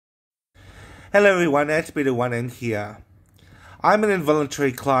Hello everyone, Peter1M here. I'm an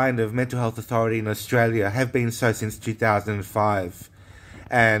involuntary client of Mental Health Authority in Australia, have been so since 2005.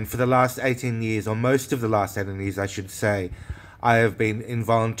 And for the last 18 years, or most of the last 18 years I should say, I have been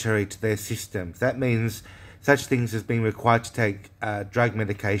involuntary to their systems. That means such things as being required to take drug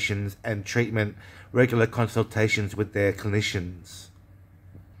medications and treatment, regular consultations with their clinicians.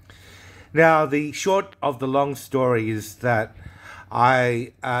 Now, the short of the long story is that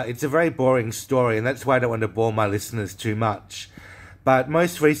it's a very boring story, and that's why I don't want to bore my listeners too much. But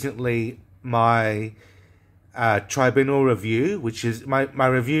most recently, my tribunal review, which is my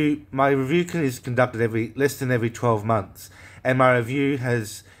review is conducted less than every 12 months, and my review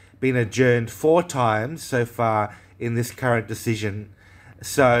has been adjourned 4 times so far in this current decision.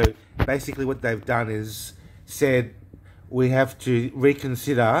 So basically, what they've done is said we have to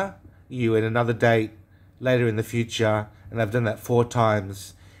reconsider you at another date later in the future. And I've done that 4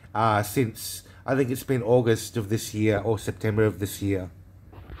 times since, I think it's been August of this year or September of this year.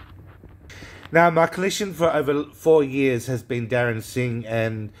 Now, my clinician for over 4 years has been Darren Singh,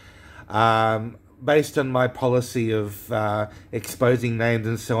 and based on my policy of exposing names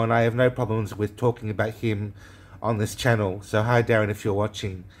and so on, I have no problems with talking about him on this channel. So hi Darren, if you're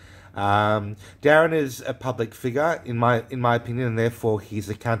watching. Darren is a public figure in my opinion, and therefore he's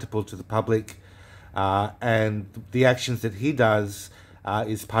accountable to the public. And the actions that he does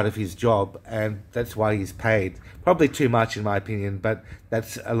is part of his job, and that's why he's paid. Probably too much in my opinion, but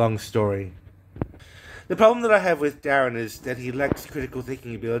that's a long story. The problem that I have with Darren is that he lacks critical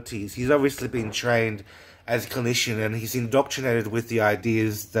thinking abilities. He's obviously been trained as a clinician, and he's indoctrinated with the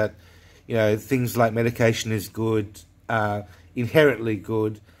ideas that, you know, things like medication is good, inherently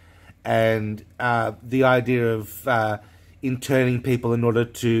good, and the idea of interning people in order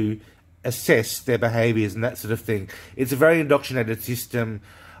to assess their behaviours and that sort of thing. It's a very indoctrinated system,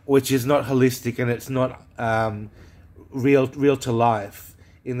 which is not holistic, and it's not real to life.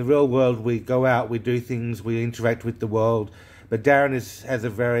 In the real world, we go out, we do things, we interact with the world, but Darren has a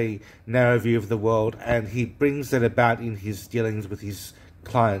very narrow view of the world, and he brings that about in his dealings with his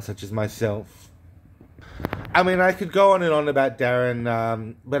clients, such as myself. I mean, I could go on and on about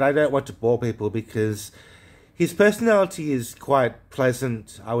Darren, but I don't want to bore people because his personality is quite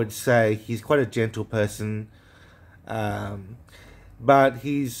pleasant, I would say. He's quite a gentle person, but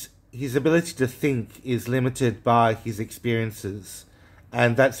his ability to think is limited by his experiences,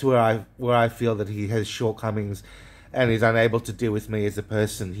 and that's where I feel that he has shortcomings and is unable to deal with me as a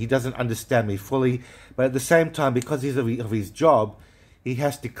person. He doesn't understand me fully, but at the same time, because of his job, he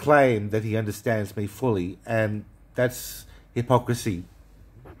has to claim that he understands me fully, and that's hypocrisy.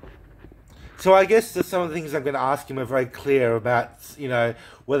 So I guess that some of the things I'm going to ask him are very clear about, you know,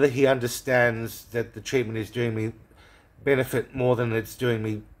 whether he understands that the treatment is doing me benefit more than it's doing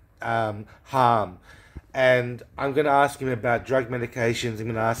me harm. And I'm going to ask him about drug medications. I'm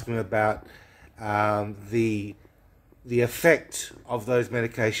going to ask him about the effect of those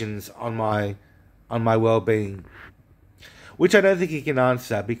medications on my well-being, which I don't think he can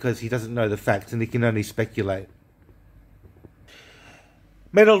answer because he doesn't know the facts and he can only speculate.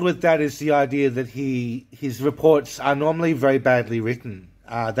 Meddled with that is the idea that his reports are normally very badly written.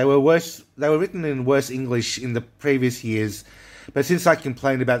 They were written in worse English in the previous years, but since I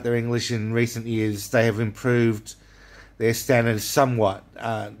complained about their English in recent years, they have improved their standards somewhat.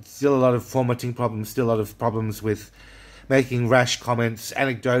 Still a lot of formatting problems, still a lot of problems with making rash comments,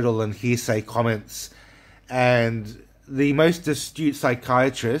 anecdotal and hearsay comments, and the most astute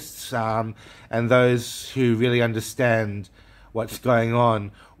psychiatrists and those who really understand what's going on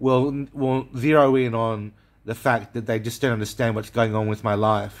will zero in on the fact that they just don't understand what's going on with my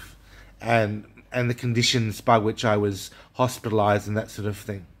life and the conditions by which I was hospitalized and that sort of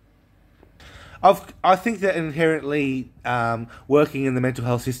thing. I think that inherently working in the mental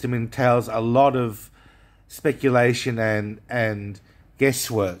health system entails a lot of speculation and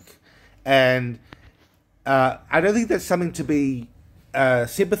guesswork, and I don't think that's something to be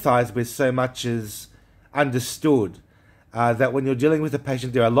sympathized with so much as understood. That when you're dealing with a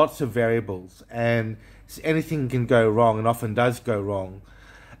patient, there are lots of variables, and anything can go wrong, and often does go wrong.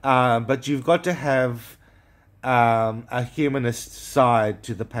 But you've got to have a humanist side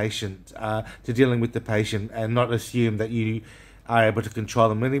to the patient, to dealing with the patient, and not assume that you are able to control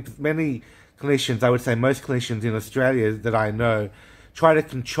them. Many clinicians, I would say most clinicians in Australia that I know, try to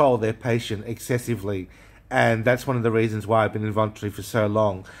control their patient excessively. And that's one of the reasons why I've been involuntary for so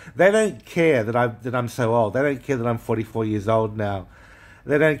long. They don't care that I'm so old. They don't care that I'm 44 years old now.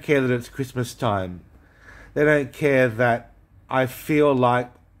 They don't care that it's Christmas time. They don't care that I feel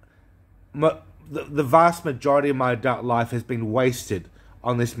like the vast majority of my adult life has been wasted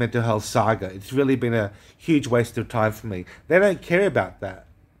on this mental health saga. It's really been a huge waste of time for me. They don't care about that.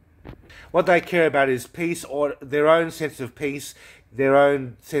 What they care about is peace, or their own sense of peace, their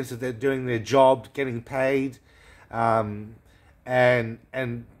own sense of they're doing their job, getting paid, and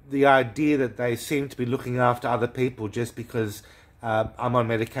the idea that they seem to be looking after other people just because I'm on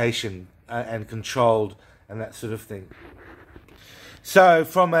medication and controlled and that sort of thing. So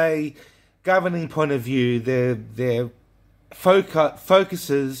from a governing point of view, their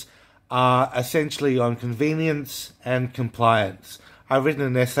focuses are essentially on convenience and compliance. I've written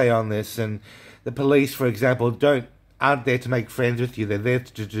an essay on this, and the police, for example, aren't there to make friends with you. They're there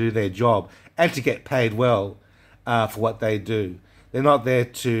to do their job and to get paid well for what they do. They're not there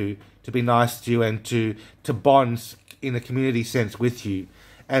to be nice to you and to bond in a community sense with you.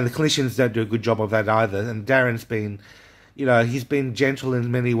 And the clinicians don't do a good job of that either. And Darren's been, he's been gentle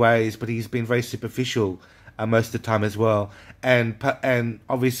in many ways, but he's been very superficial most of the time as well. And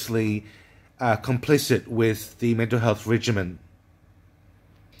obviously complicit with the mental health regimen.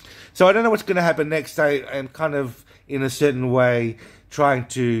 So I don't know what's going to happen next. I am kind of, in a certain way, trying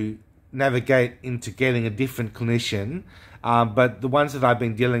to navigate into getting a different clinician. But the ones that I've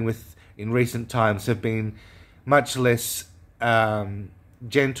been dealing with in recent times have been much less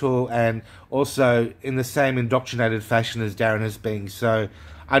gentle and also in the same indoctrinated fashion as Darren has been. So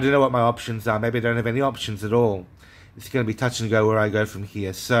I don't know what my options are. Maybe I don't have any options at all. It's going to be touch and go where I go from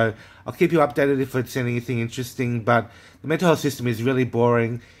here. So I'll keep you updated if it's anything interesting. But the mental health system is really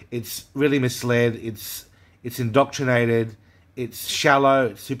boring. It's really misled. It's indoctrinated. It's shallow.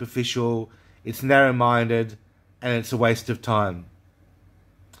 It's superficial. It's narrow-minded. And it's a waste of time.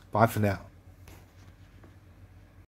 Bye for now.